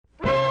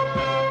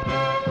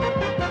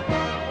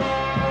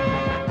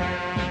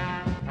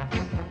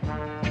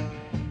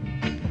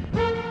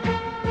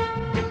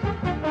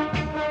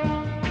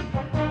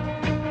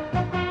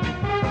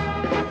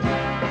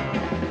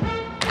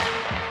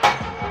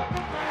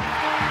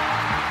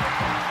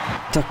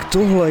Tak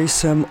tohle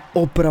jsem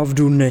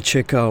opravdu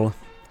nečekal.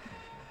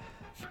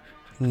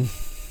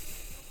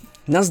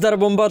 Nazdar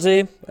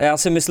bombaři, já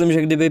si myslím,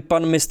 že kdyby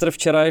pan mistr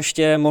včera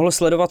ještě mohl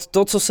sledovat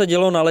to, co se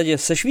dělo na ledě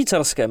se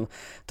Švýcarskem,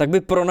 tak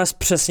by prones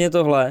přesně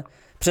tohle,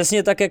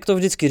 přesně tak, jak to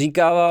vždycky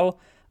říkával,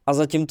 a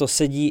zatím to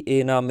sedí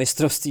i na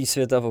mistrovství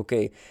světa v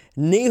hokeji.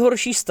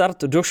 Nejhorší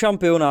start do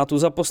šampionátu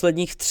za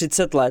posledních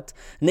 30 let,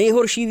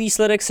 nejhorší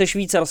výsledek se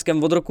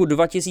Švýcarskem od roku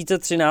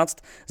 2013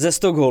 ze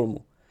Stockholmu.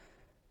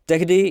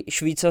 Tehdy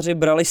Švýcaři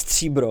brali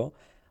stříbro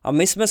a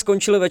my jsme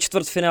skončili ve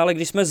čtvrtfinále,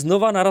 když jsme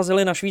znova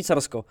narazili na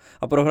Švýcarsko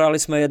a prohráli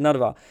jsme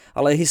 1-2,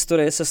 ale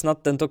historie se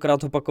snad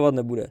tentokrát opakovat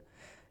nebude.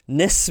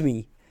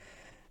 Nesmí.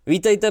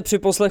 Vítejte při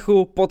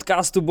poslechu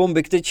podcastu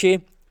Bomby k tyči,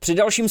 při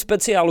dalším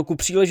speciálu ku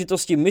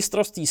příležitosti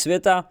mistrovství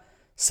světa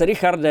s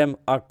Richardem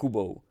a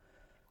Kubou.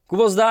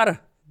 Kubo, zdar!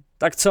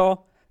 Tak co?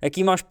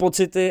 Jaký máš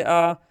pocity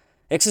a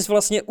jak jsi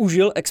vlastně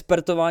užil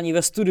expertování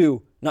ve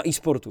studiu na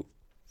e-sportu?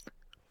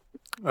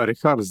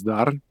 Richard,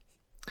 zdar.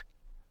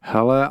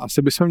 Hele,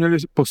 asi bychom měli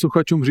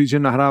posluchačům říct, že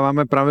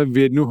nahráváme právě v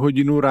 1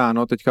 hodinu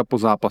ráno teďka po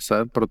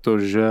zápase,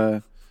 protože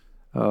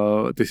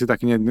ty jsi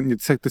taky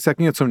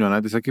něco měl,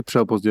 ne? Ty jsi taky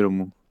přijel pozdě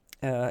domů.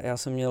 Já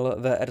jsem měl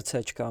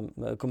VRCčka,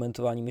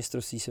 komentování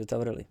mistrovství světa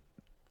v rally.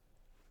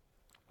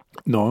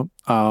 No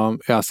a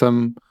já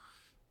jsem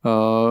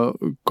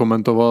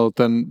komentoval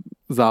ten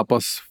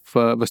zápas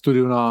ve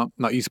studiu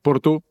na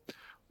e-sportu,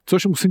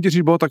 což musím ti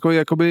říct, bylo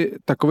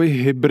takový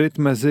hybrid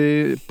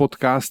mezi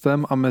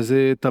podcastem a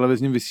mezi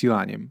televizním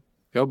vysíláním.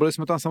 Jo, byli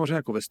jsme tam samozřejmě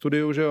jako ve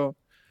studiu, že jo,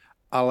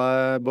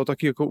 ale bylo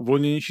taky jako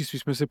uvolněnější,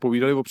 jsme si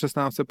povídali o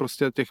přestávce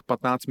prostě těch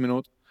 15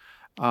 minut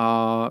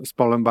a s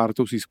Pavlem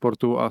Bártou z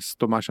e-sportu a s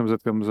Tomášem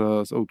Zetkem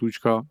z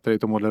Outůčka, který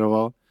to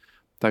moderoval.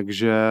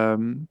 Takže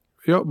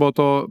jo,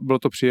 bylo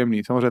to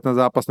příjemný. Samozřejmě ten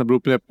zápas nebyl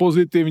úplně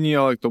pozitivní,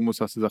 ale k tomu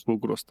se asi za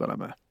chvilku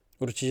dostaneme.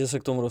 Určitě se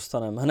k tomu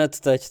dostaneme. Hned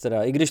teď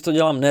teda. I když to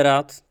dělám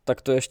nerad,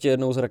 tak to ještě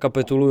jednou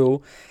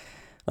zrekapituluju.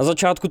 Na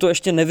začátku to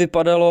ještě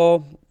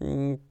nevypadalo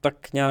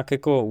tak nějak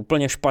jako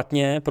úplně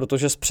špatně,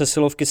 protože z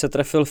přesilovky se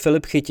trefil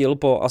Filip Chytil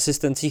po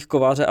asistencích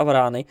Kováře a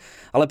Vrány,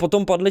 ale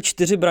potom padly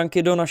 4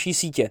 branky do naší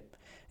sítě.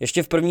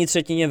 Ještě v první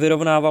třetině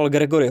vyrovnával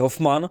Gregory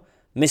Hoffman,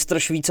 mistr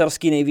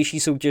švýcarský nejvyšší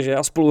soutěže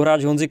a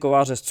spoluhráč Honzy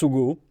Kováře z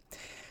Cugu.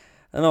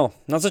 No,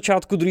 na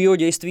začátku druhého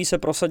dějství se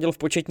prosadil v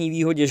početní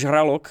výhodě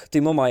žralok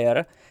Timo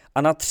Maier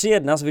a na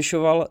 3-1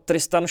 zvyšoval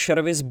Tristan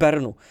Shervy z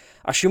Bernu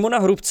a Šimona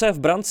Hrubce v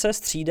brance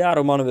střídá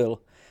Roman Will.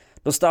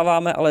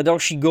 Dostáváme ale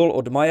další gól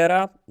od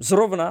Maiera,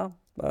 zrovna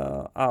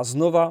a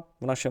znova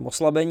v našem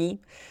oslabení.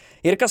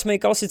 Jirka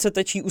Smejkal sice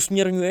tečí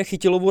usměrňuje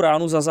Chytilovu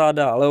ránu za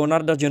záda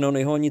Leonarda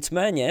Giannoniho,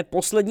 nicméně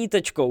poslední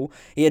tečkou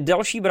je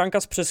další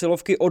branka z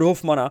přesilovky od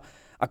Hoffmana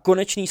a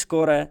konečný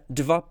skóre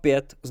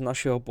 2-5 z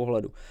našeho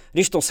pohledu.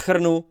 Když to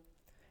shrnu,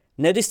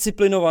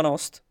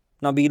 nedisciplinovanost,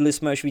 nabídli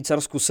jsme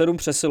Švýcarsku 7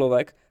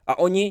 přesilovek a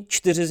oni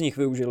 4 z nich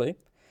využili.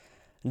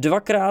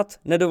 2krát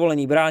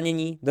nedovolený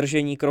bránění,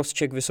 držení,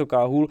 crosscheck,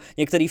 vysoká hůl,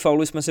 některý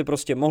fauly jsme si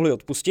prostě mohli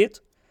odpustit.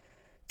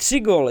 3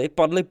 góly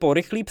padly po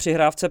rychlý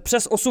přihrávce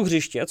přes osu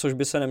hřiště, což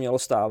by se nemělo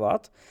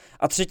stávat.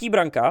 A třetí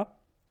branka,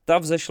 ta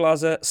vzešla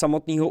ze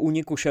samotného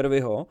úniku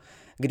Shervyho,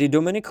 kdy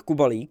Dominik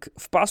Kubalík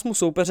v pásmu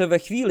soupeře ve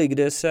chvíli,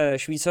 kde se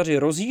Švýcaři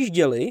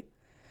rozjížděli,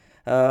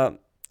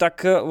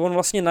 tak on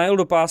vlastně najel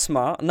do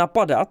pásma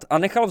napadat a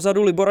nechal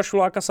vzadu Libora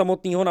Šuláka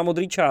samotného na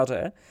modrý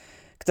čáře,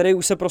 který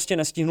už se prostě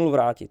nestihnul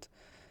vrátit.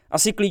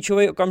 Asi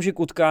klíčový okamžik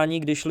utkání,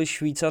 když šli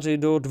Švýcaři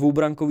do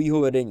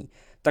dvoubrankového vedení.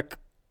 Tak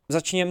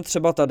začněme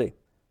třeba tady.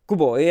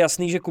 Kubo, je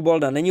jasný, že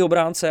Kubalda není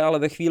obránce, ale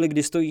ve chvíli,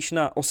 kdy stojíš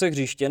na ose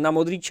hřiště, na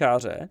modrý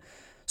čáře,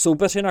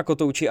 soupeř je na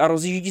kotouči a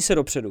rozjíždí se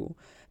dopředu,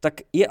 tak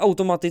je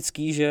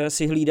automatický, že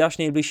si hlídáš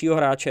nejbližšího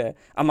hráče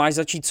a máš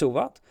začít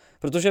couvat,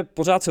 protože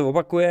pořád se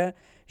opakuje,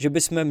 že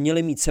bychom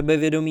měli mít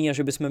sebevědomí a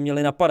že bychom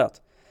měli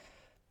napadat.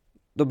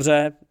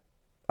 Dobře,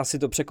 asi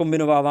to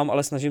překombinovávám,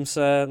 ale snažím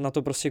se na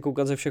to prostě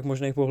koukat ze všech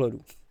možných pohledů.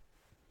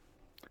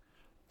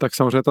 Tak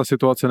samozřejmě ta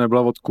situace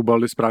nebyla od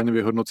Kubaldy správně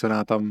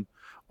vyhodnocená. Tam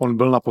on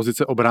byl na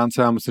pozici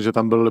obránce a myslím, že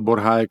tam byl Libor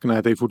Hájek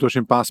na té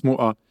útočném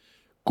pásmu a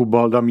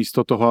Kubalda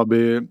místo toho,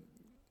 aby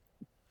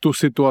tu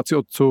situaci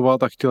odsouval,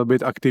 tak chtěl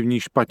být aktivní,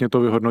 špatně to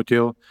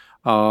vyhodnotil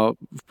a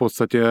v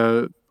podstatě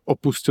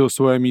opustil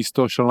svoje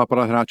místo, šel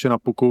napadat hráče na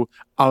puku,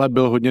 ale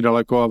byl hodně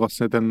daleko a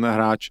vlastně ten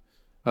hráč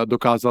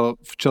dokázal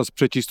včas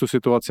přečíst tu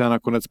situaci a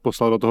nakonec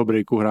poslal do toho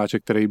breaku hráče,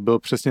 který byl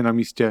přesně na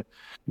místě,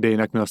 kde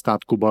jinak měl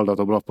stát Kubalda.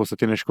 To byla v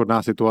podstatě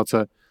neškodná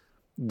situace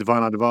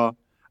 2-2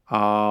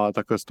 a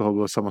takhle z toho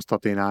byl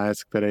samostatný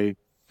nájezd, který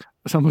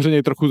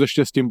samozřejmě trochu ze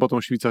štěstím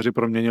potom Švýcaři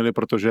proměnili,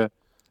 protože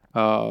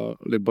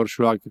Libor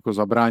Šulák jako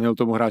zabránil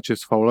tomu hráči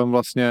s faulem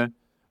vlastně.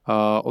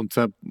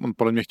 On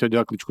podle mě chtěl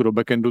dělat kličku do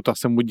backendu, ta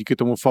se mu díky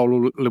tomu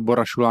faulu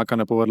Libora Šuláka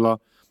nepovedla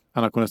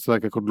a nakonec to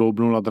tak jako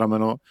dloubnul nad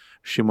rameno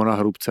Šimona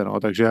Hrubce. No.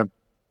 Takže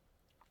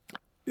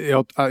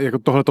jo, a jako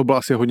tohle to byl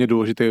asi hodně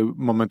důležitý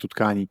moment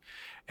utkání.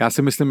 Já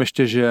si myslím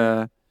ještě,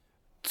 že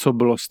co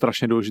bylo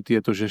strašně důležité,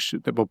 je to, že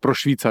nebo pro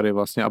Švýcary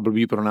vlastně a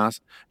blbý pro nás,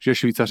 že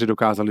Švýcaři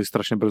dokázali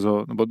strašně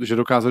brzo, nebo že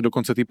dokázali do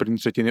konce té první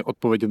třetiny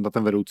odpovědět na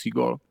ten vedoucí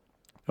gól.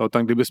 Jo,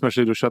 tam kdyby jsme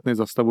šli do šatny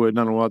za stavu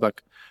 1-0,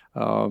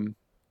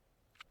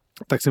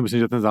 tak si myslím,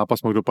 že ten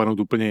zápas mohl dopadnout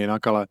úplně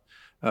jinak, ale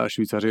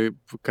Švýcaři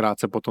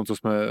krátce po tom, co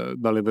jsme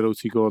dali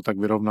vedoucí gól, tak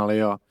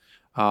vyrovnali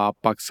a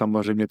pak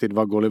samozřejmě ty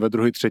 2 góly ve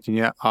druhé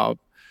třetině a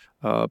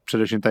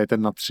především tady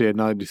ten na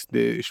 3-1,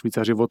 kdy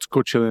Švýcaři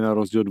odskočili na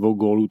rozdíl 2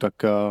 gólů, tak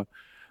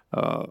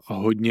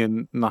hodně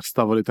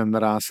nastavili ten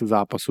ráz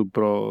zápasu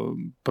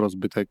pro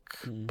zbytek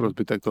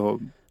toho.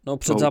 No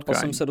před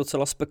zápasem se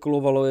docela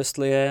spekulovalo,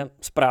 jestli je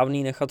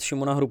správný nechat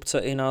Šimona Hrubce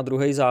i na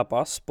druhý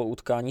zápas po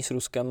utkání s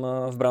Ruskem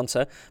v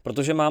brance,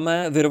 protože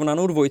máme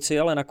vyrovnanou dvojici,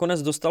 ale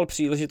nakonec dostal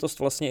příležitost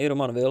vlastně i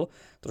Roman Will,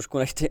 trošku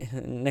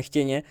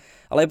nechtěně,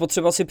 ale je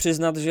potřeba si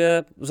přiznat,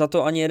 že za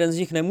to ani jeden z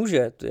nich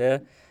nemůže.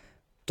 Je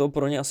to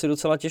pro ně asi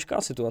docela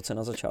těžká situace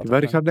na začátku.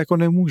 Richard jako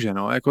nemůže,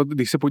 no. Jako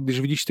když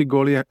vidíš ty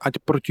góly, ať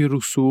proti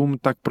Rusům,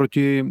 tak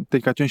proti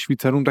teďka těm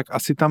Švýcarům, tak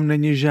asi tam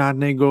není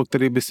žádný gól,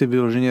 který by si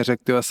vyloženě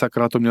řekl, tyhle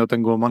sakra, to měl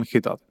ten golman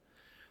chytat.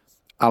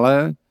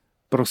 Ale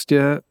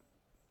prostě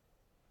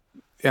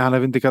já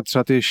nevím, teďka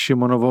třeba ty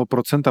Šimonovo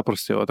procenta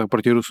prostě, jo, tak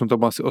proti Rusům to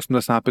bylo asi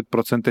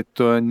 85%, teď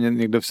to je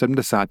někde v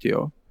 70%,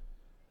 jo,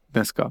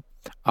 dneska.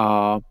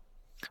 A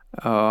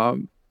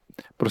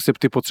prostě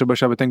ty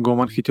potřebuješ, aby ten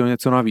golman chytil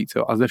něco navíc.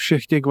 Jo. A ze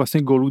všech těch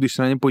vlastně gólů, když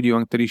se na ně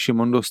podívám, který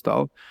Šimon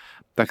dostal,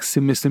 tak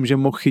si myslím, že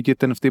mohl chytit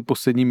ten v té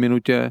poslední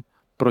minutě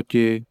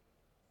proti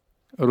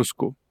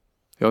Rusku.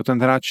 Jo,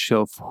 ten hráč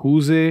šel v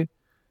chůzi,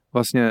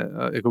 vlastně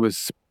jakoby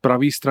z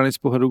pravé strany z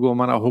pohledu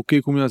golmana,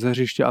 hokejku měl ze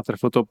hřiště a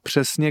trefil to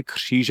přesně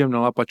křížem na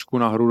lapačku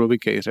na Hrudovi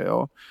kejře,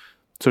 jo.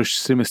 Což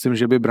si myslím,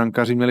 že by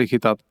brankáři měli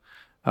chytat.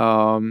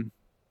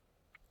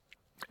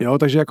 Jo,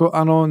 takže jako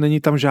ano,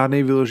 není tam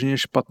žádný vyloženě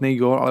špatný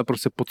gól, ale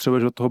prostě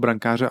potřebuješ od toho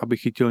brankáře, aby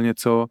chytil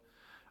něco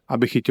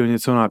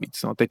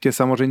navíc. No, teď je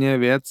samozřejmě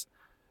věc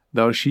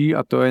další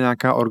a to je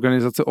nějaká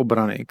organizace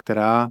obrany,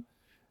 která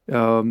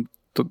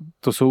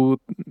to jsou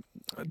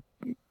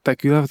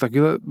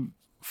takové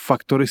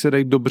faktory se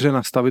dají dobře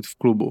nastavit v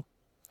klubu.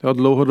 Jo,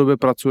 dlouhodobě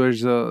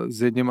pracuješ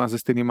s jedním a se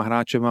stejnýma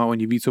hráčema,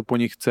 oni ví, co po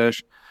nich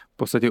chceš, v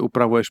podstatě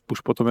upravuješ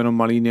už potom jenom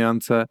malý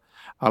niance,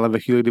 ale ve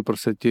chvíli, kdy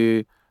prostě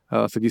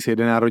se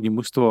sejde národní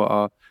mužstvo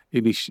a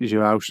i když, že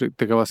já už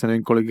teďka vlastně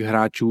nevím, kolik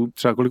hráčů,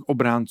 třeba kolik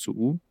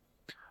obránců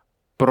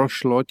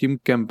prošlo tím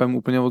kempem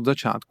úplně od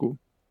začátku.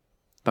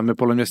 Tam je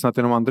podle mě snad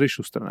jenom Andrej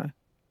Šuster, ne?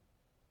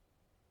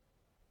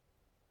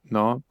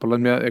 No, podle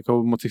mě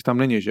jako moc jich tam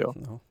není, že jo?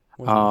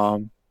 No,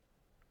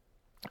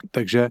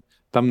 takže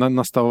tam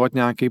nastavovat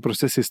nějaký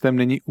prostě systém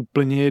není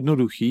úplně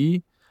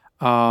jednoduchý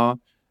a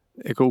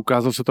jako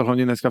ukázalo se to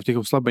hlavně dneska v těch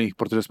oslabeních,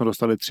 protože jsme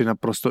dostali 3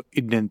 naprosto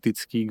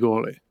identický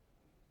góly.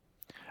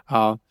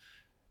 A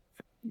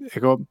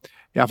jako,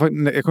 já fakt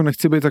jako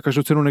nechci být za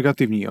každou cenu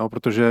negativní, jo,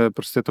 protože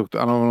prostě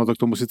ano, ono to k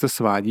tomu sice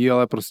svádí,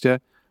 ale prostě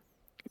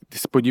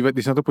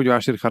když se na to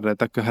podíváš, Richarde,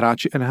 tak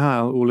hráči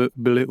NHL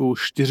byli u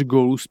 4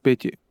 gólů z 5.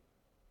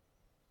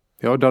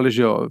 Jo, dali,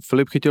 že jo,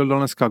 Filip Chytil dal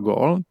dneska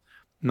gól,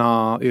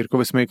 na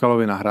Jirkovi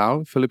Smejkalovi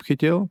nahrál, Filip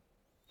Chytil,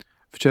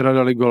 včera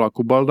dali góla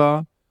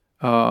Kubalda,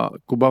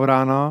 Kuba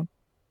Vrána,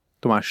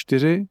 to má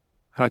 4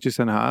 hráči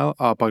z NHL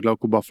a pak dal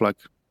Kuba Fleck.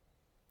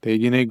 To je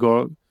jediný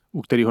gól,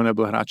 u kterého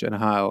nebyl hráč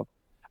NHL.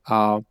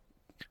 A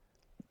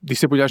když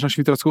se podíváš na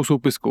švýcarskou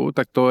soupisku,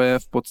 tak to je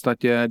v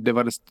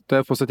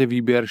podstatě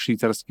výběr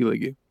švýcarské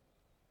ligy.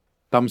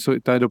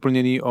 To je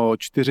doplněný o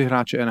 4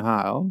 hráče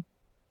NHL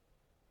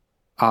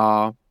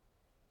a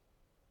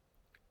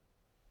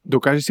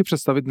dokážeš si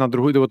představit na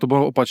druhou, nebo to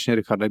bylo opačně,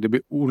 Richarde,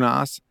 kdyby u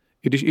nás,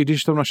 i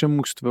když to v našem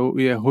mužstvu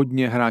je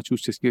hodně hráčů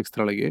z české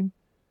extraligy,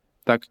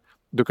 tak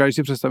dokážeš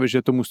si představit,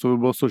 že to mužstvo by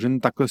bylo složeno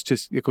takhle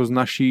jako z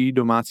naší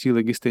domácí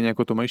ligy, stejně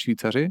jako to mají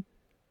Švýcaři?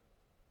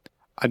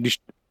 A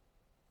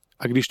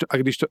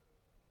když to...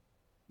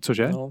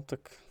 Cože? No, tak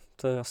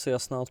to je asi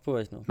jasná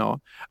odpověď, no. No,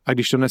 a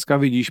když to dneska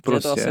vidíš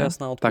prostě,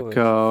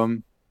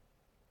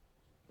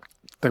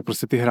 tak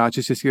prostě ty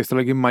hráči z české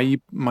extraligy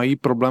mají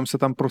problém se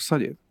tam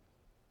prosadit.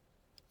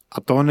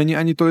 A to není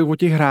ani tolik o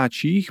těch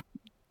hráčích,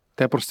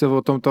 to je prostě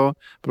o tomto,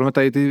 protože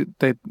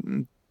tady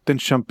ten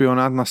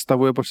šampionát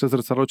nastavuje prostě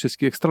zrcadlo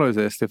české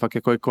extralize, jestli fakt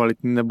jako je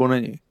kvalitní nebo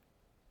není.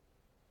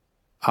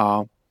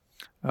 A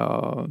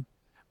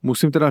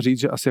musím teda říct,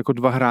 že asi jako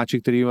 2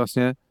 hráči, kteří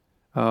vlastně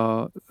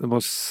nebo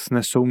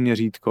snesou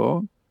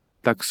měřítko,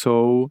 tak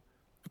jsou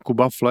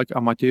Kuba Fleck a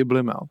Matěj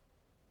Blimel.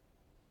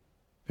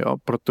 Jo,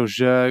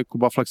 protože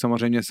Kuba Fleck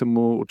samozřejmě se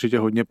mu určitě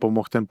hodně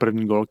pomohl ten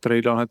první gol,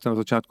 který dal hned na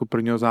začátku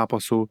prvního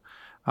zápasu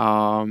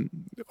a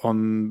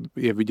on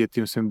je vidět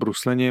tím svým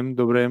bruslením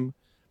dobrým.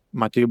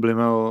 Matěj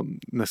Blimel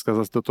dneska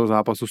zase do toho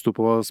zápasu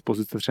vstupoval z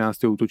pozice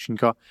 13.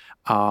 útočníka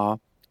a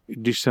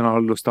když se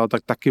nahled dostal,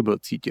 tak taky byl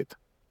cítit.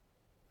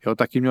 Jo,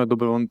 taky měl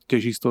dobrý, on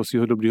těží z toho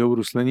svého dobrého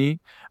bruslení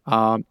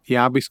a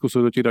já bych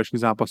zkusil do těch dalších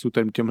zápasů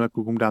těmhle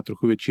klukům dát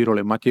trochu větší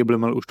roli. Matěj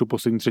Blimel už tu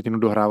poslední třetinu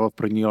dohrával v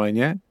první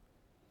léně.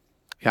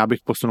 Já bych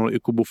posunul i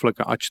Kubu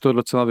Fleka, ač to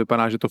docela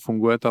vypadá, že to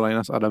funguje, ta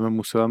lejna s Adamem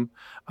Musilem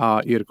a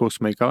Jirkou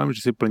Smejkalem,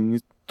 že si plní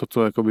to,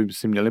 co jako by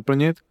si měli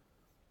plnit,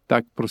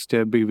 tak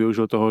prostě bych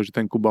využil toho, že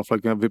ten Kuba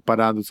Flek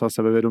vypadá docela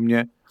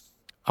sebevědomě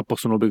a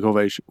posunul bych ho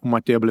vejš. U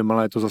Matěje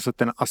Blimela je to zase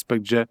ten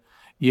aspekt, že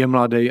je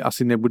mladý,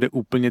 asi nebude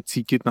úplně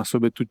cítit na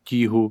sobě tu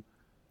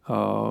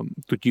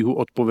tíhu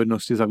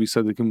odpovědnosti za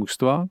výsledky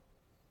mužstva,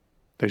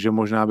 takže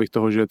možná bych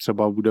toho, že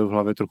třeba bude v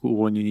hlavě trochu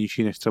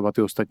uvolněnější než třeba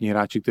ty ostatní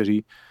hráči,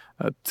 kteří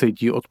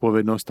cítí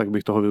odpovědnost, tak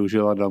bych toho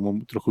využil a dal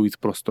mu trochu víc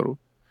prostoru.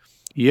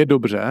 Je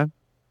dobře,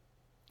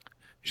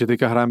 že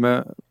teďka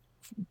hrajeme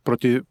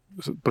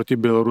proti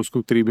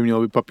Bělorusku, který by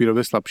měl být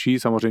papírově slabší.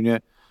 Samozřejmě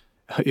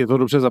je to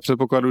dobře za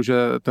předpokladu, že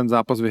ten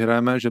zápas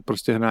vyhrajeme, že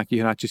prostě nějaký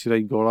hráči si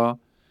dají góla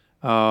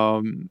a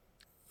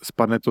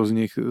spadne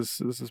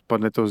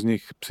to z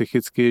nich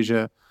psychicky,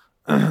 že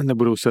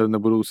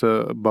nebudou se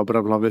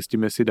babrat v hlavě s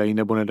tím, jestli dají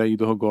nebo nedají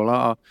toho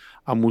góla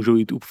a můžou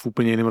jít v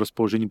úplně jiném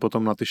rozpoložení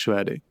potom na ty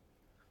Švédy.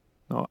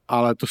 No,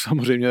 ale to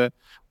samozřejmě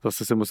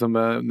zase si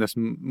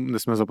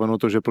nesmíme zapomenout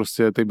to, že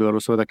prostě ty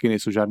Bělorusové taky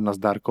nejsou žádný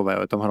nazdárkové,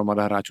 je tam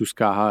hromada hráčů z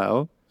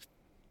KHL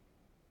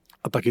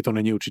a taky to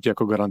není určitě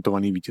jako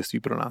garantovaný vítězství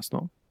pro nás, no.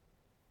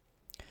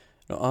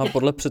 No a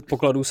podle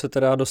předpokladů se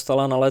teda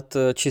dostala na led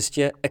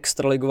čistě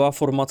extraligová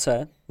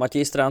formace.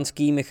 Matěj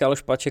Stránský, Michal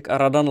Špaček a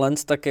Radan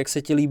Lenz, tak jak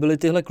se ti líbily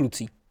tyhle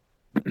kluci?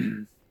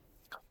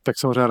 Tak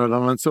samozřejmě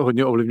Radan Lenz je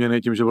hodně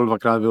ovlivněný tím, že byl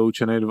dvakrát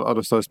vyloučený a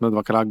dostali jsme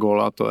dvakrát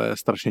gól a to je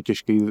strašně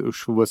těžký,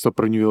 už vůbec to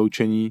první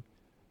vyloučení,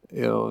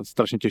 jo,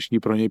 strašně těžký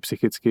pro něj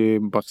psychicky,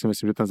 pak si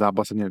myslím, že ten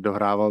zápas ani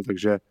nedohrával,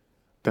 takže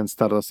ten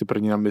start asi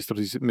první na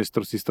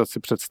mistrovství si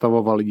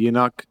představoval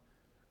jinak.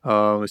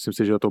 Myslím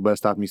si, že to bude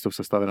stát místo v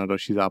sestavě na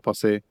další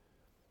zápasy.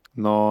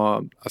 No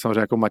a samozřejmě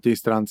jako Matěj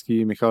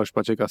Stránský, Michal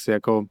Špaček asi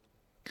jako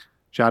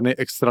žádný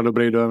extra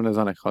dobrý dojem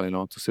nezanechali,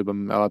 no,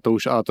 ale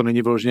to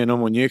není vyloženě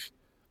jenom o nich,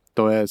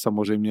 to je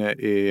samozřejmě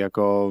i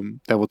jako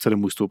o celém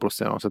mužstvu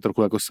prostě, no, se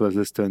trochu jako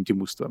svezli s tím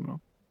mužstvem, no.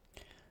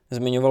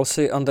 Zmiňoval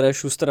si Andreje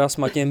Šustera s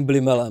Matějem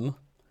Blimelem.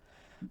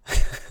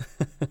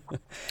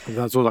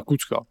 Co za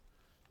kučka.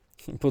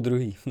 Po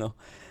druhý, no.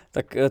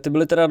 Tak ty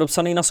byly teda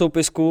dopsaný na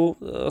soupisku,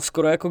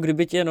 skoro jako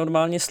kdyby tě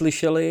normálně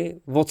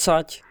slyšeli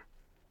odsaď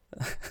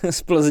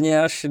z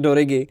Plzně až do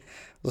Rigy.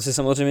 To si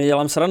samozřejmě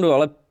dělám srandu,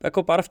 ale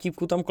jako pár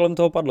vtípků tam kolem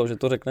toho padlo, že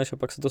to řekneš a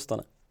pak se to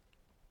stane.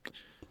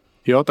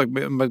 Jo, tak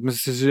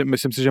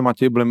myslím si, že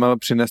Matěj Blimel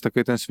přines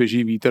takový ten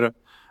svěží vítr.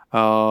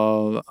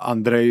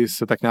 Andrej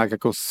se tak nějak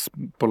jako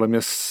podle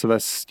mě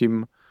svez s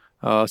tím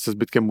se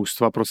zbytkem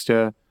mužstva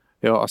prostě,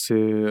 jo,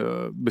 asi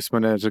bychom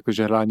neřekli,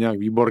 že hrá nějak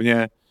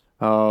výborně.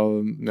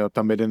 Jo,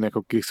 tam jeden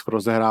jako kiks v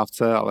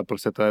rozehrávce, ale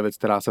prostě to je věc,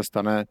 která se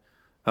stane.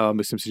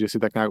 Myslím si, že si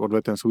tak nějak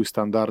odvede ten svůj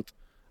standard.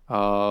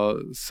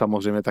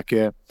 Samozřejmě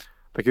taky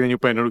není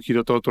úplně jednoduchý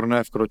do toho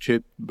turnaje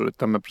vkročit. Byly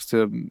tam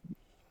prostě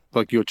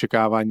velké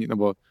očekávání,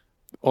 nebo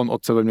on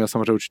od sebe měl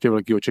samozřejmě určitě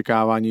velké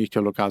očekávání,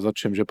 chtěl dokázat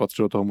všem, že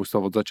patřil do toho mužstva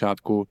od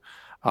začátku,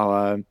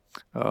 ale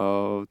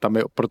tam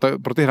je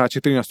pro ty hráče,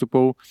 kteří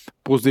nastupují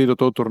později do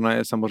toho turnaje,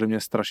 je samozřejmě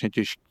strašně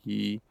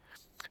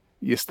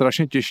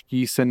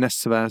těžký se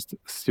nesvést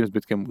s tím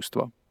zbytkem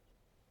mužstva.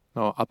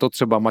 No a to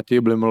třeba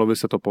Matěji Blimelovi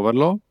se to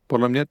povedlo,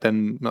 podle mě,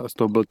 z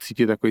toho byl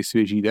cítit takový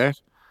svěží dech.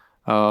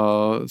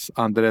 S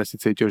Andrejem si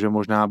cítil, že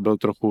možná byl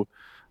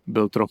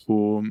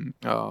trochu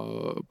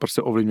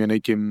prostě ovlivněný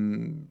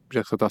tím,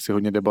 že se to asi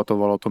hodně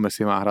debatovalo o tom,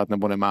 jestli má hrát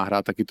nebo nemá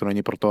hrát, taky to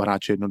není pro toho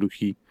hráče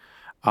jednoduchý.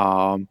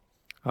 A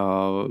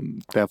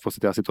to je v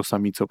podstatě asi to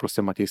samé, co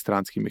prostě Matěj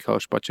Stránský, Michal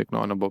Špaček,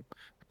 no, nebo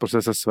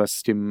prostě se svést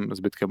s tím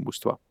zbytkem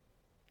mužstva.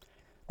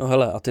 No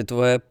hele, a ty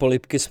tvoje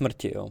polibky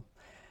smrti, jo.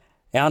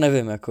 Já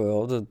nevím, jako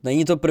jo,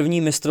 není to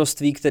první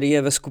mistrovství, který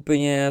je ve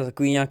skupině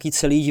takový nějaký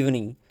celý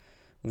divný,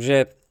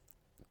 že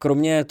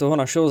kromě toho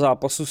našeho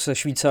zápasu se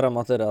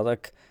Švýcarama teda,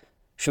 tak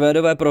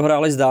Švédové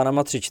prohráli s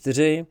Dánama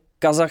 3-4,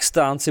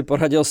 Kazachstán si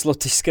poradil s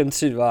Lotyšskem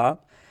 3-2,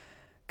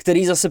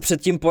 který zase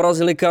předtím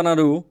porazili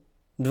Kanadu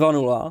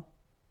 2-0,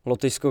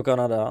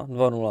 Lotyšsko-Kanada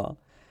 2-0.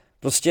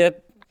 Prostě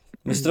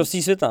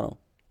mistrovství světa, no.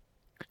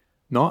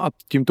 No a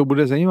tím to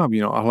bude zajímavý,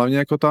 no. A hlavně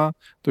jako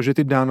to, že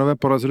ty Dánové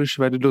porazili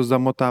Švédy, dost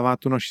zamotává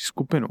tu naši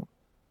skupinu.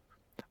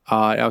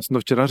 A já jsem to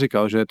včera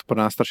říkal, že je to pro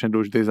nás strašně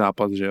důležitý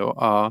zápas, že jo.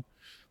 A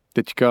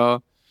teďka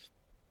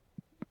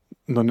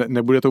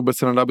nebude to vůbec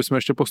sranda, aby jsme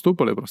ještě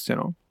postoupili prostě,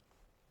 no.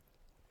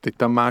 Teď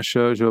tam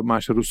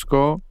máš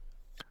Rusko,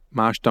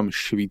 máš tam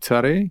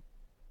Švýcary,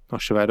 no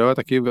Švédové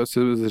taky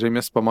si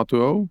zřejmě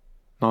zpamatujou,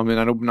 no a my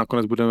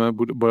nakonec budeme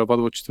bojovat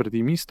o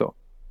 4. místo.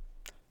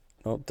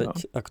 No teď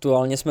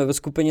aktuálně jsme ve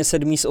skupině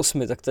 7 z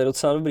 8, tak to je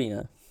docela dobrý,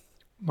 ne?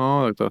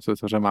 No, tak to je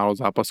samozřejmě málo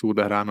zápasů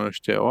odehráno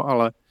ještě, jo,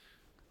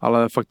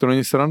 ale fakt to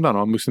není sranda,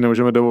 no, my si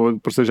nemůžeme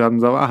dovolit prostě žádné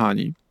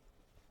zaváhání.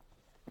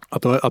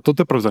 A to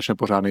teprve začne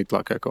pořádný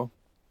tlak, jako.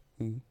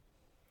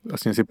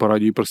 Vlastně si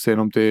poradí prostě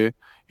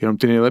jenom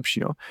ty nejlepší,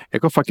 no.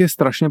 Jako fakt je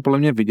strašně podle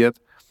mě vidět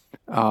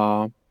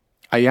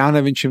a já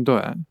nevím, čím to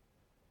je.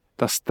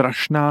 Ta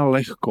strašná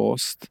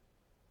lehkost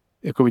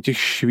jako těch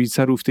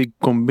Švýcarů v té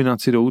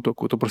kombinaci do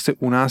útoku. To prostě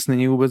u nás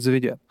není vůbec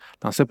vidět.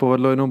 Tam se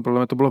povedlo jenom, podle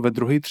mě to bylo ve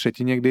druhé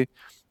třetině, kdy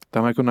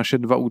tam jako naše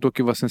 2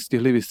 útoky vlastně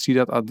stihli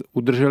vystřídat a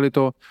udrželi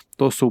toho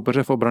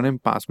soupeře v obranném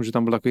pásmu, že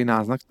tam byl takový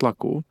náznak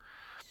tlaku,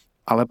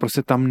 ale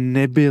prostě tam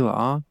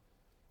nebyla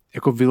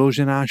jako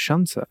vyložená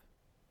šance.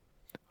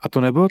 A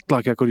to nebyl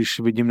tlak, jako když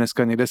vidím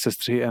dneska někde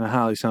sestřihy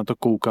NHL, když se na to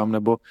koukám,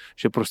 nebo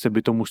že prostě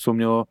by to mužstvo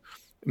mělo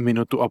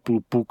minutu a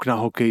půl puk na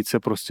hokejce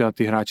prostě a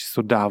ty hráči si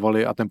to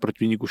dávali a ten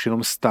protivník už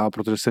jenom stál,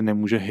 protože se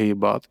nemůže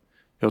hejbat.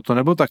 Jo, to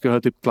nebyl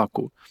takovýhle typ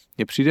tlaku.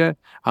 Mně přijde,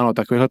 ano,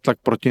 takovýhle tlak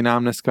proti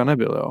nám dneska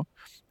nebyl, jo.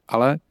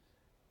 Ale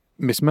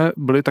my jsme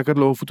byli také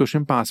dlouho v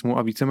útočném pásmu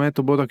a víceméně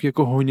to bylo taky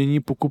jako honění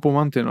puku po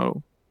mantinelu.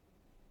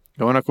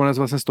 Jo, nakonec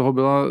vlastně z toho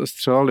byla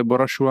střela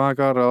Libora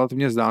Šuláka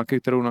relativně z dálky,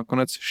 kterou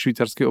nakonec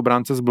švýcarský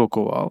obránce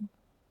zblokoval.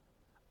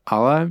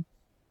 Ale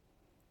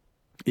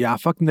já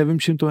fakt nevím,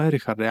 čím to je,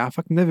 Richard. Já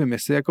fakt nevím,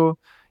 jestli jako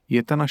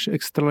je ta naše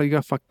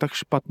extraliga fakt tak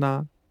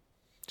špatná,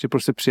 že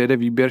prostě přijede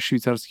výběr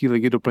švýcarské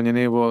ligy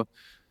doplněný o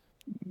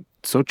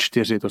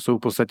 4, to jsou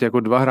v podstatě jako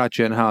 2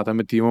 hráči NHL, tam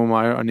je Timo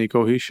Meier a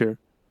Nico Hischier.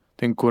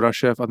 Ten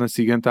Kurashev a ten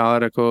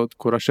Siegenthaler, jako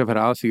Kurashev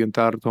hrál,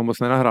 Siegenthaler toho moc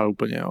nenahrál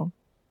úplně, jo.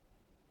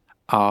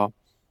 A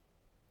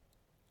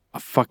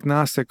fakt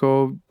nás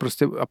jako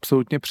prostě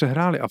absolutně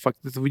přehráli. A fakt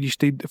to vidíš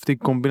v té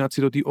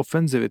kombinaci do té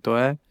ofenzivy. To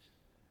je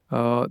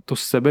to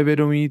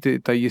sebevědomí,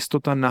 ta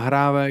jistota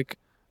nahrávek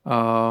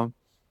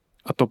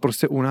a to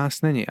prostě u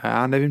nás není.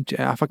 A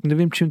já fakt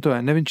nevím,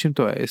 čím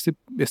to je.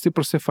 Jestli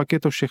prostě fakt je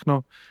to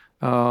všechno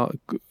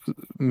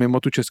mimo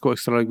tu českou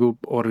extraligu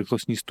o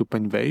rychlostní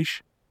stupeň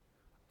vejš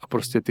a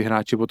prostě ty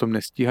hráči potom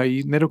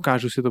nestíhají,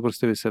 nedokážu si to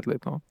prostě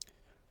vysvětlit. No.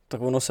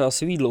 Tak ono se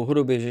asi ví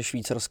dlouhodobě, že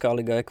švýcarská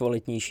liga je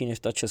kvalitnější než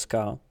ta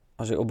česká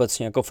a že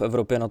obecně jako v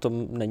Evropě na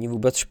tom není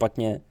vůbec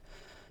špatně.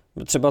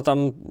 Třeba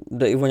tam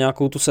jde i o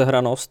nějakou tu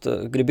sehranost.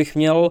 Kdybych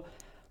měl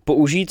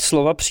použít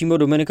slova přímo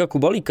Dominika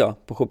Kubalíka,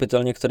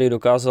 pochopitelně, který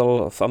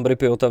dokázal v Ambry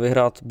Piotta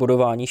vyhrát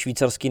bodování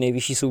švýcarský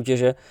nejvyšší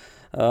soutěže,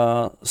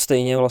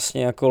 stejně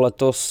vlastně jako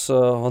letos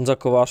Honza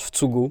Kovář v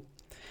Cugu,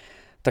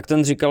 tak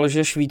ten říkal,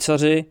 že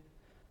Švýcaři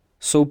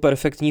jsou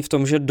perfektní v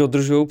tom, že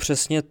dodržují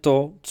přesně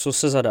to, co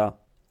se zadá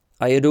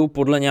a jedou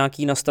podle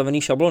nějaký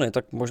nastavený šablony.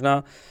 Tak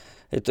možná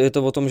je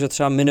to o tom, že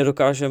třeba my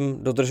nedokážeme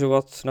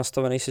dodržovat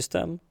nastavený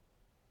systém?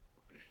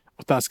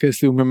 Otázka je,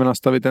 jestli umíme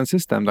nastavit ten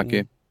systém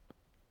taky.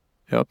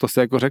 Jo, to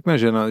se jako řekne,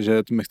 že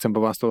my chceme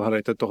po vás toho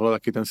hrajte tohle,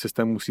 taky ten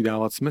systém musí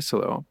dávat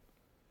smysl, jo.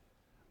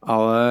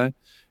 Ale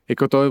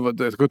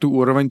jako tu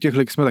úroveň těch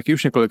lig jsme taky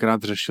už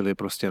několikrát řešili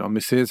prostě, no.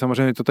 My si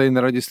samozřejmě to tady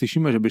neradi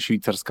slyšíme, že by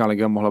švýcarská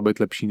liga mohla být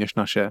lepší než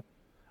naše,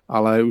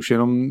 ale už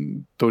jenom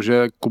to,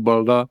 že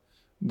Kubalda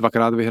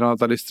 2krát vyhrál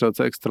tady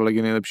střelce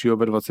extraligy nejlepšího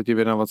ve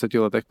 21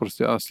 letech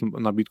prostě a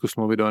nabídku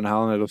smlouvy do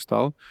NHL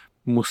nedostal,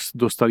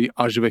 dostal ji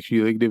až ve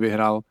chvíli, kdy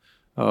vyhrál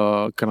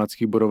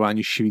kanadský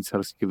bodování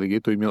švýcarské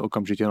ligy, to jí měl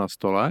okamžitě na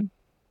stole,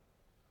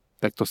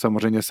 tak to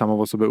samozřejmě samo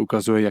o sobě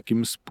ukazuje,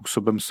 jakým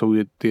způsobem jsou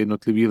ty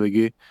jednotlivé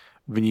ligy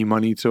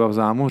vnímaný třeba v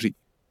zámoří.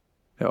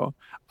 Jo?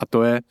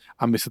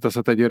 A my se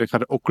teď,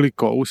 Richard,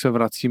 oklikou se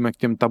vracíme k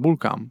těm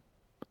tabulkám,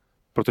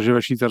 protože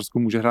ve Švýcarsku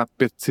může hrát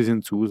 5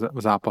 cizinců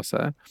v zápase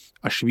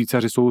a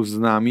Švýcaři jsou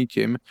známí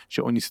tím,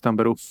 že oni si tam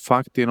berou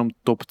fakt jenom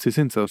top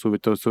cizince,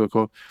 to jsou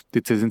jako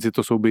ty cizinci,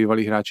 to jsou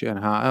bývalí hráči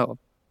NHL.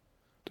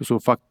 To jsou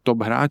fakt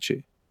top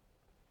hráči.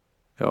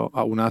 Jo,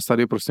 a u nás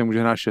tady prostě může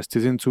hrát 6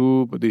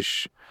 cizinců,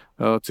 když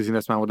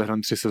cizinec má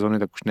odehran 3 sezony,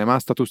 tak už nemá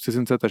status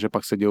cizince, takže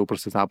pak se dějou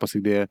prostě zápasy,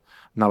 kdy je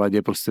na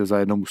ledě prostě za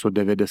jednou mužstvo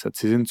 9-10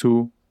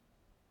 cizinců.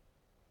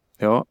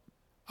 Jo,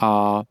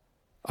 a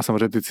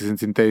samozřejmě ty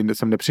cizinci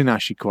sem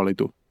nepřináší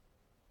kvalitu.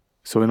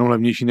 Jsou jenom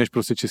levnější než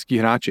prostě český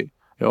hráči.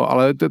 Jo,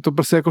 ale to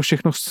prostě jako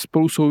všechno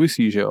spolu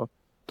souvisí, že jo.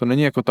 To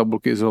není jako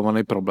tabulky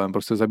izolovaný problém,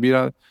 prostě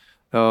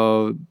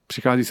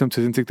přichází sem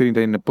cizinci, kteří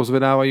tady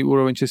nepozvedávají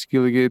úroveň české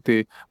ligy,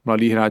 ty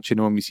mladí hráči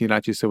nebo místní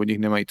hráči se od nich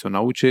nemají co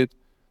naučit.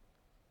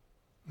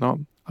 No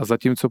a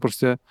zatímco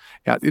prostě,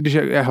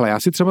 já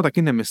si třeba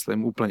taky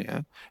nemyslím úplně,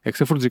 jak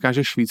se furt říká,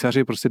 že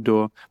Švýcaři prostě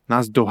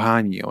nás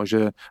dohání, jo,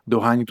 že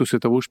dohání tu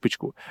světovou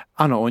špičku.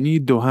 Ano, oni ji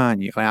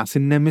dohání, ale já si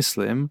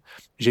nemyslím,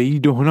 že ji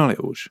dohnali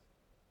už.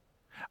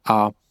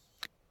 A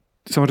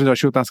samozřejmě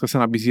další otázka se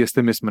nabízí,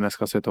 jestli my jsme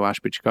dneska světová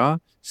špička.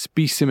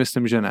 Spíš si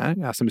myslím, že ne.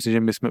 Já si myslím, že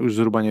my jsme už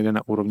zhruba někde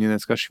na úrovni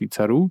dneska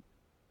Švýcarů.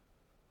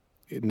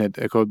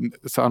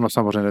 Ano,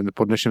 samozřejmě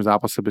po dnešním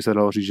zápase by se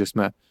dalo říct, že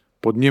jsme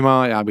pod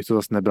nima. Já bych to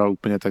zase nebral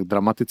úplně tak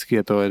dramaticky,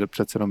 je to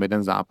přece jenom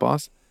jeden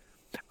zápas.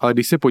 Ale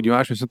když se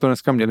podíváš, my jsme to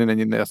dneska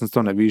měli, já jsem si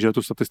to nevížel,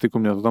 tu statistiku,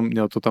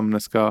 měl to tam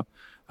dneska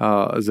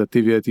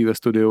Zetivě ve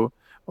studiu.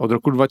 Od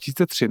roku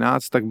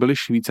 2013 tak byli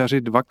Švýcaři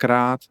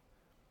 2krát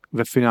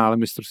ve finále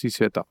mistrovství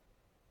světa.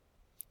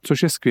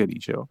 Což je skvělý,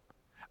 že jo?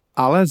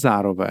 Ale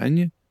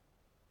zároveň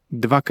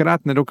 2krát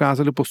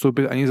nedokázali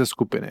postoupit ani ze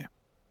skupiny.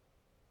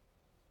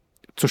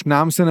 Což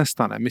nám se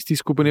nestane. My z té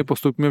skupiny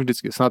postoupíme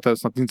vždycky. Snad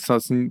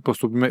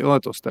postoupíme i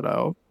letos teda,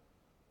 jo?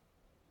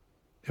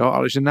 Jo,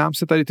 ale že nám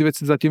se tady ty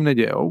věci zatím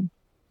nedějou.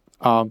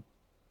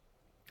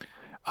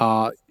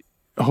 A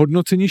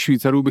hodnocení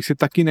Švýcarů bych si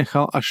taky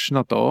nechal až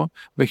na to,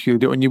 ve chvíli,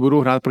 kdy oni budou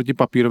hrát proti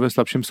papírově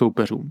slabším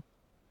soupeřům.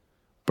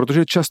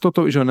 Protože často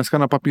to, že dneska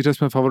na papíře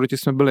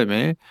jsme byli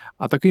my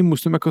a takovým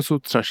mužstvím, jako jsou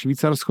třeba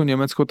Švýcarsko,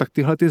 Německo, tak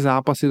tyhle ty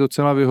zápasy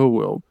docela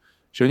vyhovujou.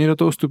 Že oni do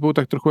toho vstupují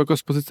tak trochu jako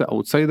z pozice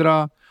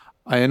outsidera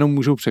a jenom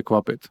můžou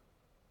překvapit.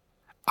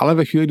 Ale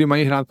ve chvíli, kdy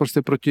mají hrát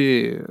prostě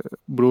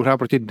budou hrát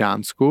proti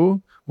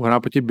Dánsku, budou hrát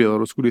proti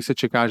Bělorusku, kdy se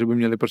čeká, že by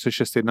měli prostě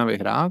 6-1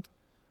 vyhrát,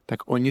 tak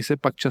oni se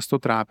pak často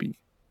trápí.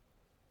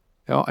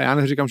 Jo, a já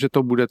neříkám, že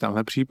to bude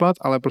tenhle případ,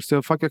 ale prostě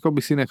fakt jako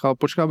bych si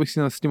počkal bych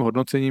si s tím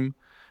hodnocením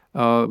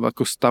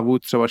jako stavu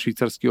třeba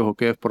švýcarského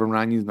hokeje v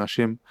porovnání s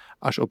naším,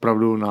 až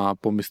opravdu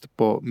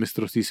po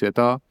mistrovství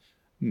světa.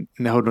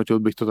 Nehodnotil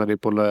bych to tady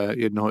podle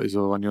jednoho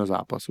izolovaného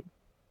zápasu.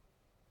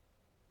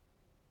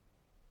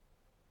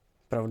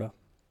 Pravda.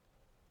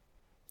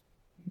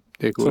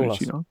 Děkuji,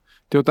 no.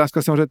 Ty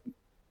otázka samozřejmě,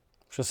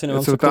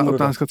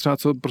 otázka třeba,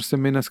 co prostě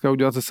my dneska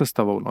udělat se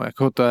sestavou, no,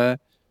 jako to je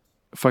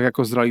fakt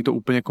jako zralý to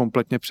úplně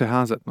kompletně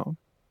přeházet, no.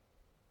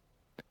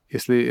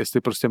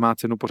 Jestli prostě má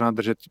cenu pořád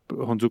držet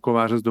Honzu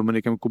Kováře s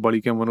Dominikem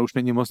Kubalíkem, ono už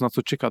není moc na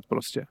co čekat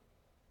prostě.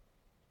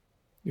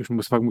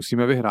 Už fakt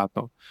musíme vyhrát,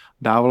 no.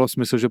 Dávalo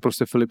smysl, že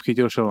prostě Filip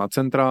Chytil šel na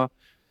centra,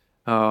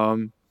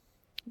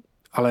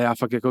 ale já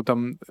fakt jako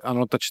tam,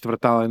 ano, ta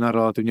čtvrtá lina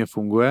relativně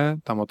funguje,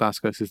 tam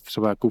otázka, jestli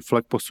třeba jako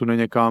Flek posune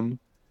někam,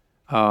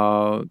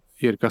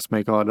 Jirka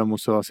Smejkal a Adam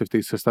Musel asi v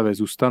té sestavě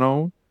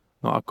zůstanou,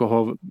 no a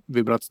koho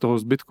vybrat z toho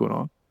zbytku,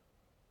 no.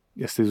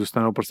 Jestli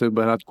zůstanou prostě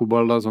bude hrát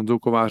Kubalda s Honzou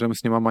Kovářem,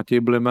 s nima Matěj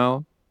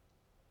Blimel.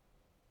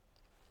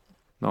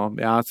 No,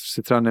 já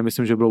si třeba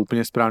nemyslím, že bylo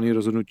úplně správný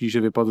rozhodnutí,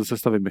 že vypadl ze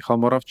sestavy Michal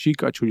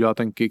Moravčík, ač udělal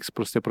ten kicks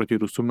prostě proti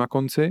Rusům na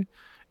konci.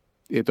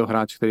 Je to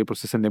hráč, který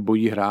prostě se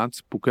nebojí hrát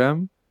s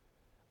pukem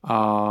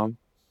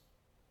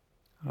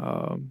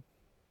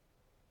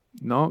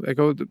no,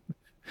 jako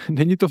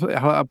není to,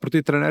 a pro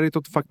ty trenéry to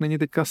fakt není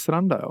teďka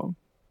sranda, jo.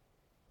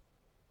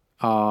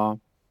 A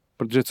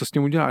protože co s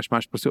tím uděláš?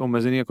 Máš prostě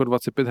omezený jako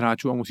 25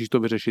 hráčů a musíš to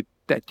vyřešit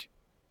teď.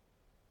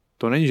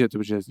 To není,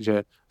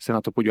 že se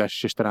na to podíváš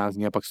ještě 14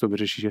 dní a pak si to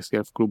vyřešíš hezky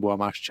v klubu a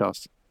máš čas.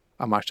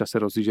 A máš čas se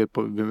rozjíždět,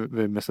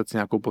 vymyslet si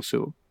nějakou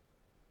posilu.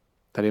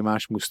 Tady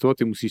máš mužstvo,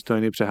 ty musíš to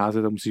jiný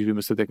přeházet a musíš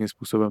vymyslet, jakým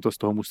způsobem to z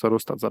toho mužstva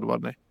dostat za 2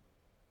 dny.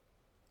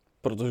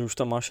 Protože už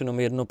tam máš jenom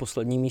jedno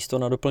poslední místo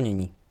na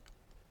doplnění.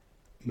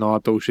 No a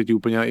to už je ti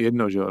úplně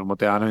jedno, že jo.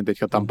 Já nevím,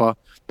 teďka Tampa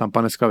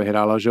dneska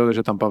vyhrála, že jo,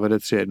 takže Tampa vede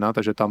 3-1,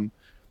 takže tam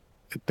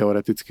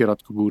teoreticky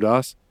Radko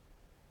Gudas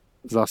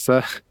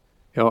zase,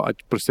 jo, ať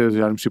prostě v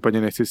žádném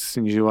případě nechci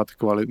snižovat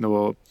kvalitu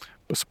nebo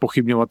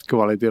zpochybňovat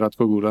kvality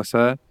Radko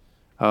Gudase,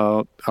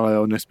 ale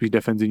on je spíš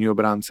defenzivní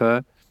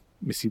obránce.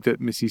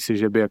 Myslíš si,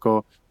 že by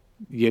jako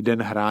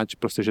jeden hráč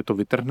prostě, že to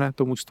vytrhne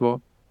to mužstvo?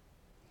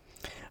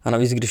 A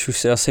navíc, když už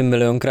se asi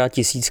milionkrát,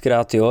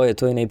 1000krát, jo, je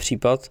to jiný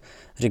případ,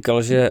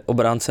 říkal, že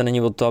obránce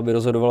není od toho, aby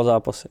rozhodoval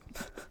zápasy.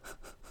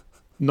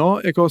 No,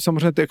 jako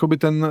samozřejmě jakoby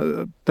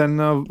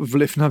ten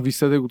vliv na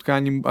výsledek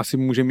utkání asi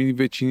může mít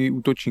větší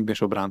útočník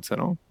než obránce,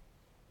 no.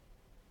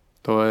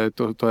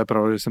 To je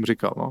pravda, že jsem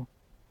říkal, no.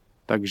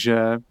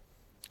 Takže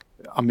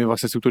a my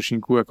vlastně z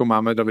útočníků jako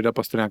máme Davida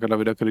Pastrňáka,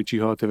 Davida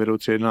Krejčího a ty vedou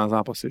 3-1 na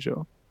zápasy, že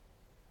jo.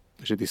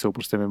 Takže ty jsou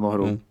prostě mimo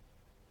hru.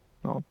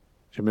 No.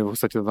 Že my v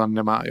podstatě tam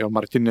nemá, jo,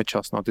 Martin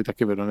Nečas, no, ty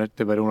taky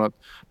vedou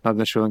nad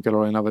Nashville,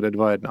 Carolina vede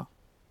 2-1.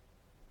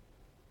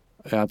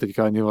 Já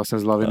teďka ani vlastně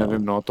z hlavy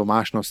nevím, no,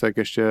 Tomáš Nosek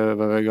ještě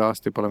ve Vegas,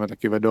 ty podle mě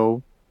taky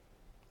vedou.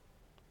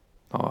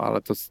 No,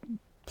 ale to,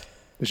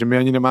 že my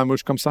ani nemáme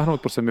už kam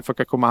sáhnout, prostě my fakt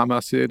jako máme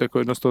asi jako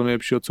jedno z toho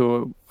nejlepšího,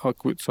 co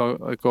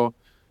jako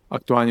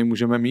aktuálně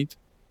můžeme mít.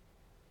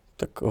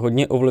 Tak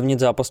hodně ovlivnit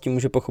zápas tím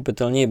může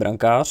pochopitelně i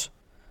brankář.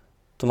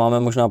 To máme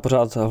možná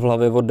pořád v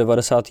hlavě od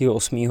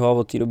 98. a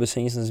od té doby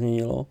se nic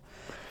nezměnilo.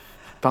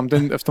 Tam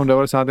v tom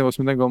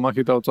 98. ten golman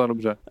chytal docela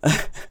dobře.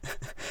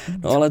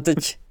 No ale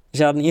teď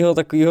žádnýho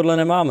takovýhodle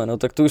nemáme, no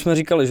tak to už jsme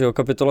říkali, že jo,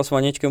 kapitola s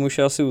Vaněčkem už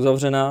je asi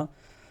uzavřená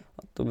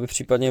a to by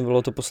případně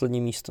bylo to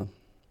poslední místo,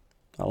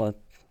 ale...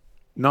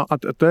 No a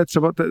to je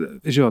třeba,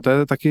 že jo, to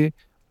je taky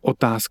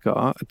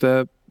otázka,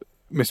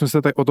 my jsme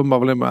se tak o tom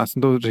bavili, já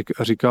jsem to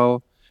říkal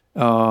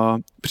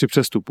při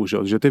přestupu,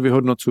 že ty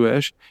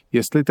vyhodnocuješ,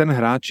 jestli ten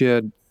hráč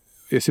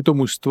jestli to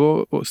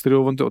mužstvo, z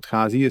kterého on to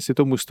odchází, jestli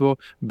to mužstvo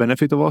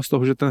benefitovalo z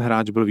toho, že ten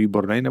hráč byl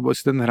výborný, nebo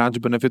jestli ten hráč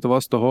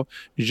benefitoval z toho,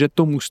 že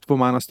to mužstvo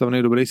má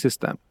nastavený dobrý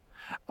systém.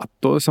 A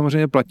to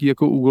samozřejmě platí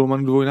jako u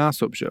golmanu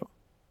dvojnásob, že jo.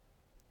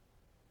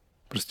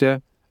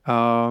 Prostě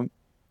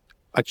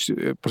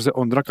prostě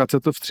Ondra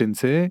Kacetl v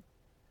Třinci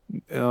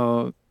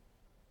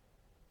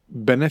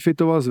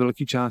benefitoval z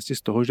velké části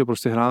z toho, že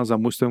prostě hrál za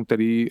mužstvem,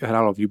 který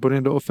hrálo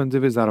výborně do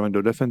ofenzivy, zároveň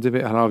do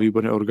defenzivy a hrál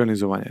výborně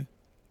organizovaně.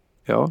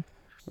 Jo?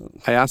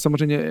 A já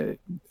samozřejmě,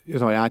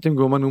 já těm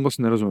golmanům moc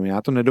nerozumím.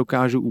 Já to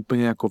nedokážu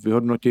úplně jako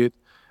vyhodnotit.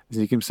 S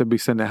někým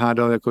bych se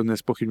nehádal, jako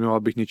nespochybňoval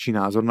bych něčí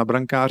názor na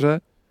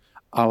brankáře,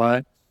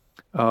 ale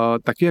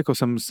taky jako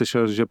jsem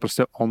slyšel, že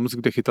prostě Omsk,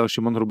 kde chytal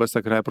Šimon Hrubec,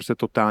 tak hraje prostě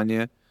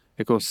totálně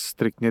jako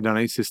striktně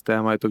daný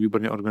systém a je to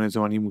výborně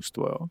organizovaný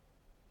mužstvo, jo.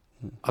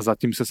 A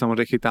zatím se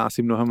samozřejmě chytá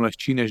asi mnohem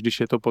lehčí, než když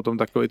je to potom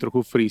takový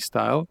trochu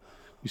freestyle,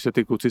 když se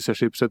ty kluci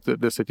sešli před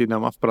 10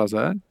 dnama v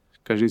Praze,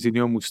 každý z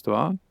jiného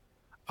mužstva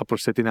a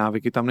prostě ty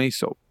návyky tam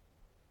nejsou.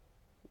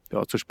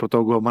 Jo, což pro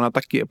toho golmana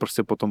taky je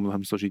prostě potom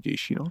mnohem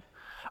složitější, no.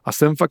 A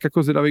jsem fakt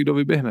jako zvědavý, kdo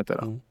vyběhne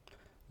teda.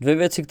 2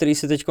 věci, které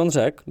si teď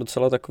řekl,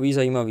 docela takový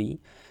zajímavý.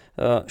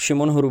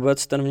 Šimon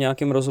Hrubec, ten v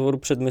nějakém rozhovoru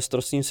před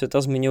mistrovstvím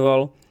světa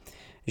zmiňoval,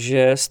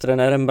 že s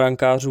trenérem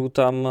brankářů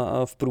tam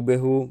v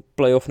průběhu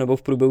playoff nebo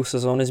v průběhu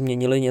sezóny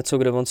změnili něco,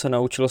 kde on se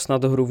naučil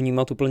snad hru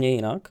vnímat úplně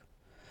jinak.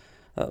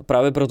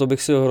 Právě proto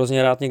bych si ho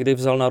hrozně rád někdy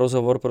vzal na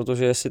rozhovor,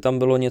 protože jestli tam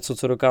bylo něco,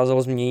 co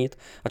dokázal změnit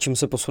a čím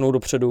se posunout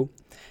dopředu,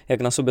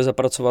 jak na sobě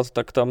zapracovat,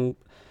 tak tam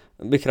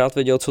bych rád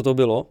věděl, co to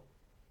bylo.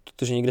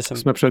 Protože někde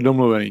jsme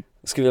předdomluvený.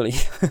 Skvělý.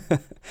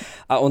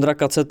 A Ondra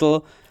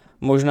Kacetl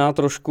možná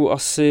trošku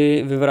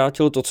asi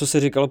vyvrátil to, co si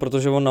říkal,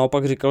 protože on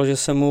naopak říkal, že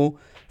se mu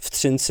v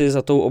Třinci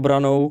za tou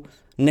obranou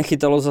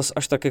nechytalo zas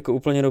až tak jako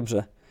úplně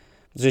dobře.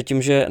 Protože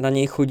tím, že na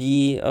něj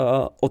chodí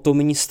o to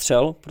méně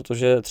střel,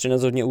 protože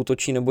Třinec hodně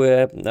útočí nebo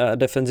je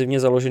defenzivně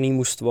založený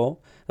mužstvo,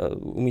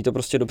 umí to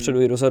prostě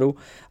dopředu i dozadu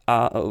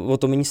a o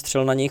to méně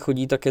střel na něj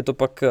chodí, tak je to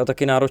pak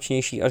taky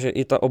náročnější a že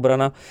i ta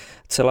obrana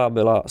celá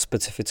byla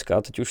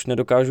specifická. Teď už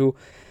nedokážu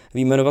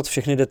vyjmenovat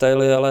všechny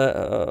detaily, ale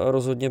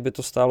rozhodně by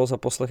to stálo za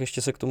poslech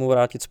ještě se k tomu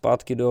vrátit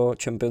zpátky do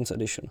Champions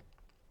Edition.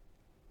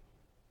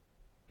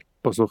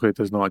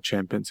 Poslouchejte znova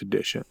Champions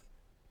Edition.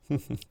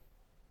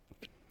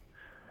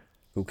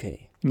 OK.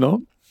 No,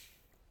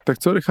 tak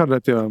co,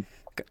 Richarde, ty?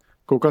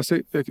 Koukal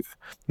jsi,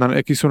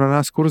 jaký jsou na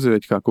nás kurzy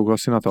teďka? Koukal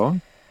jsi na to?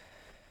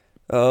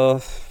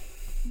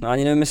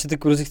 Ani nevím, jestli ty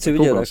kurzy chci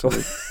vidět. Jako.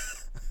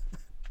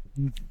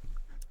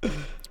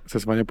 Se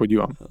s vámi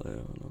podívám. Ale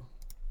jo, no.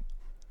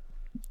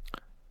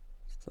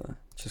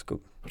 Česko.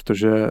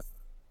 Protože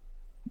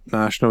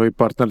náš nový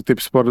partner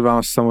Tipsport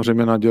vám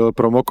samozřejmě nadělil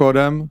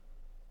promokódem,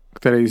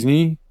 který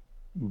zní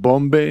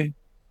Bomby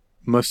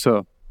MS.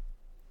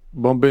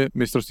 Bomby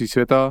mistrovství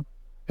světa.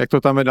 Jak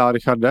to tam je dál,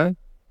 Richarde?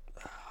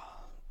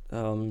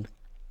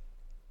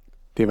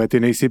 Ty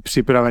nejsi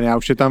připravený, já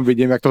už je tam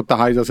vidím, jak to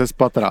tahají zase z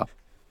patra.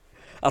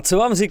 A co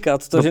vám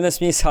říkat? To, že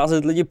nesmí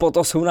sázet lidi pod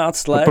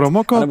 18 let?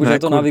 Promokód, nebo že je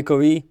to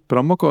navykový?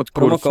 Promokód,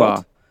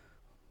 kurva.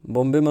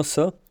 Bomby MS?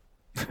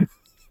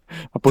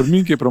 A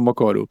podmínky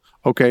promokódu.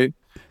 OK.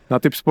 Na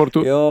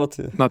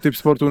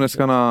Tipsportu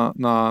dneska na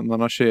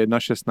naše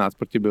 1.16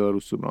 proti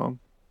Bělorusům, no.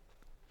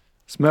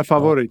 Jsme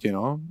favoriti,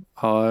 no,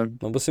 ale...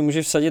 No, si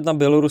můžeš vsadit na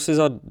Bělorusy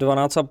za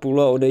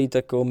 12,5 a odejít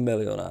jako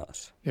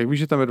milionář. Jak víš,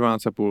 že tam je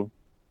 12,5?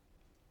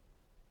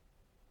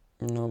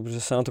 No,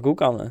 protože se na to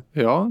koukám, ne?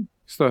 Jo?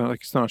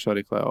 Taky jsi to našel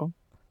rychle, jo?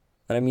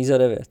 Remíza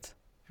 9.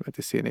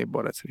 Ty jsi jiný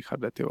borec,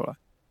 Richarde, ty vole.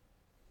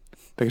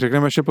 Tak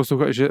řekneme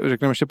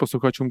ještě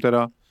posluchačům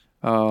teda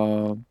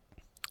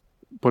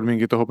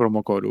podmínky toho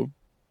promokódu.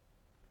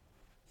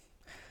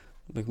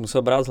 Bych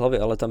musel brát z hlavy,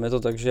 ale tam je to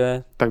tak,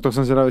 že... Tak to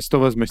jsem si dal, jestli to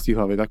vezmeš z té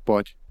hlavy, tak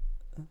pojď.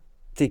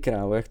 Ty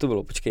krávo, jak to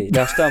bylo? Počkej,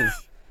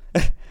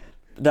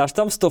 dáš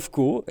tam 100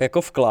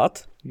 jako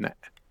vklad? Ne.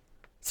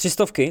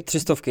 300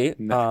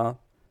 ne. A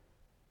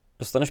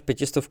dostaneš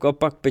 500 a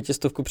pak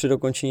 500 při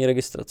dokončení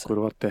registrace.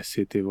 Kurva,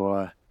 tesi, ty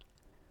vole.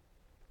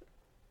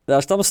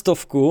 Dáš tam 100,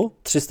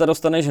 300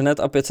 dostaneš hned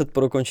a 500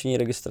 po dokončení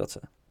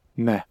registrace.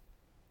 Ne.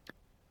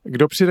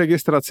 Kdo při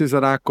registraci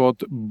zadá kód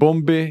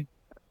BOMBY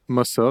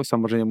MS,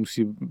 samozřejmě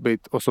musí být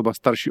osoba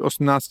starší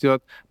 18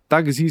 let,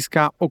 tak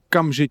získá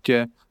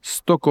okamžitě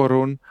 100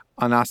 korun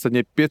a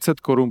následně 500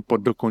 korun po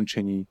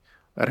dokončení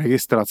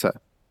registrace.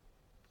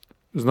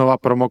 Znova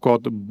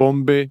promokód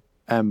BOMBY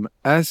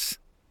MS.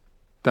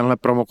 Tenhle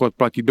promokód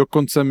platí do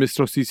konce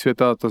mistrovství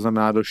světa, to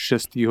znamená do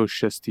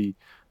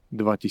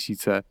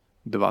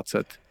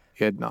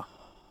 6.6.2021.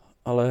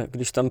 Ale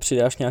když tam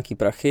přidáš nějaký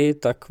prachy,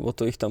 tak o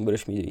to jich tam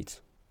budeš mít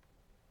víc.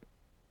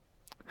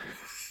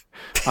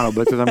 Ano,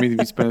 budete tam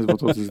mít víc peněz o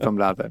toho, co si tam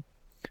dáte.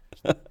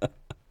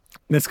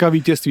 Dneska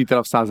vítězství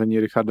teda v sázení,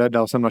 Richarde,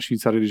 dal jsem na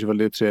Švýcary, když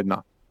vedli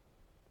 3-1.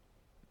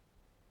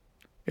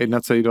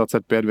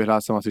 1,25,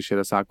 vyhrál jsem asi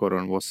 60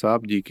 korun. What's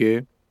up,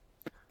 díky.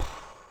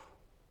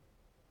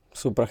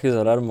 Jsou prachy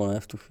zadarmo, ne,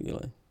 v tu chvíli.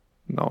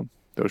 No,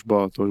 to už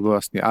bylo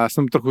jasný. A já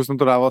jsem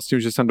to dával s tím,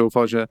 že jsem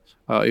doufal, že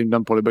jim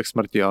dám polibek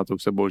smrti, ale to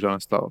už se bohužel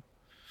nestalo.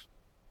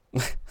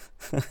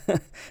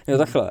 Jo,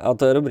 takhle, a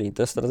to je dobrý,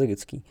 to je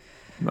strategický.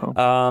 No.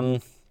 A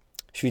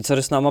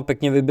Švýcaři s náma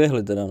pěkně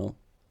vyběhli teda, no.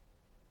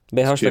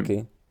 Běháš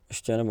taky?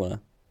 Ještě nebo ne?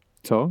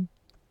 Co?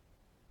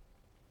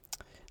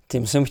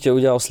 Tím jsem chtěl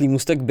udělat oslý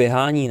můstek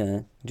běhání,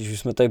 ne? Když už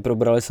jsme tady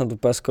probrali snad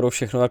úplně skoro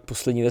všechno, tak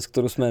poslední věc,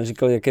 kterou jsme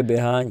říkali, jak je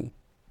běhání.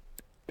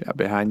 Já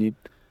běhání...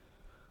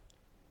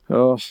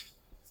 Jo.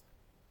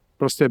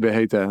 Prostě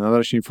běhejte.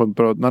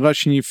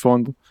 Nadační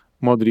fond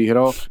Modrý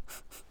hroch.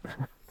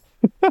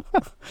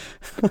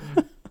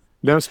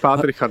 Jdem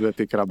spát, Richarde,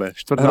 ty krabe.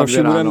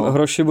 4:02 ráno.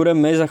 Hroši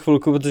budem my za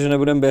chvilku, protože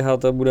nebudem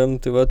běhat a budem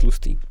ty vole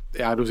tlustý.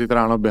 Já jdu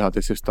zítra ráno běhat,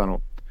 jestli vstanu.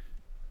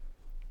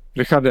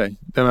 Richarde,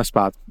 jdeme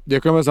spát.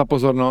 Děkujeme za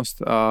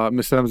pozornost.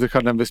 My se jdeme s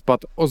Richardem vyspat.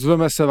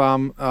 Ozveme se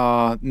vám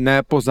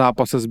ne po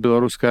zápase s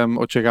Běloruskem,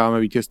 očekáváme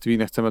vítězství,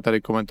 nechceme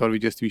tady komentovat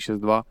vítězství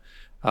 6-2.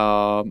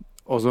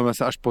 Ozveme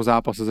se až po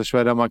zápase se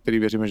Švédama, který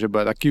věříme, že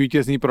bude taky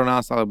vítězný pro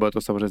nás, ale bude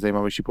to samozřejmě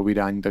zajímavější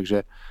povídání,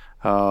 takže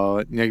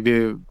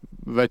někdy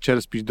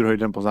večer, spíš druhý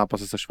den po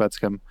zápase se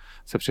Švédskem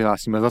se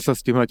přihlásíme zase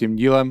s tímhletím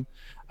dílem.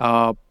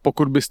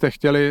 Pokud byste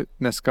chtěli,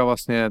 dneska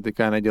vlastně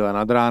teďka je neděle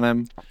nad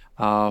ránem,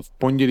 A v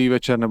pondělí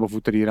večer nebo v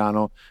úterý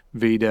ráno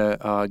vyjde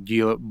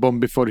díl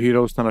Bomby for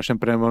Heroes na našem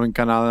prémiovém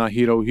kanále na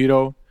Hero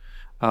Hero.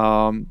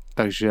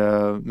 Takže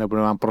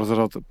nebudeme vám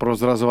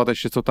prozrazovat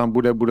ještě, co tam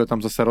bude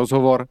tam zase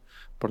rozhovor,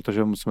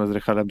 protože musíme s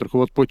Richardem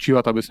trochu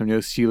odpočívat, aby jsme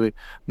měli síly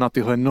na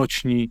tyhle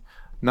noční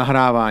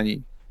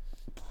nahrávání.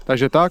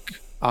 Takže tak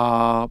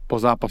a po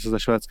zápase se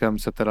Švédskem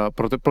se teda,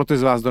 pro ty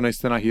z vás, kdo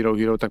nejste na Hero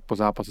Hero, tak po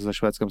zápase se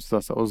Švédskem se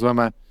zase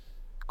ozveme.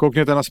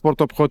 Koukněte na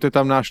Sport Obchod, je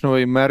tam náš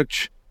nový merch,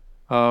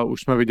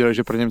 už jsme viděli,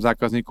 že pro něm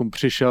zákazníkům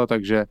přišel,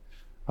 takže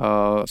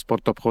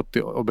Sport Obchod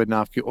ty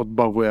objednávky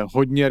odbavuje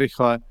hodně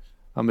rychle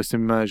a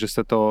myslím, že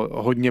se to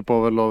hodně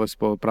povedlo ve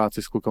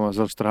spolupráci s klukama z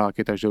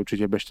Roztrháky, takže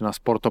určitě běžte na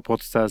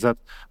sportobchod.cz,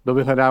 do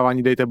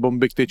vyhledávání dejte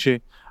Bomby k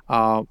tyči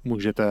a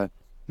můžete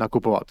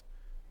nakupovat.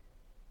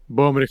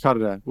 Bom,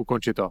 Richarde,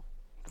 ukonči to.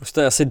 Už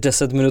to je asi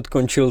 10 minut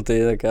končil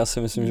ty, tak já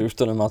si myslím, že už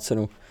to nemá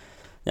cenu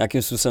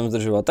nějakým způsobem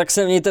zdržovat. Tak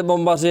se mějte,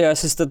 bombaři, a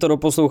jestli jste to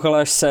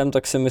doposlouchali až sem,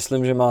 tak si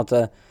myslím, že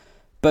máte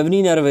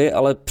pevný nervy,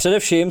 ale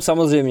především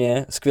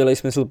samozřejmě skvělý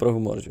smysl pro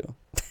humor, že jo.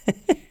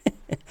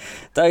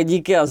 Tak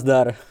díky a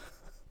zdar.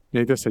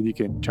 Mějte se,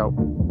 díky. Čau.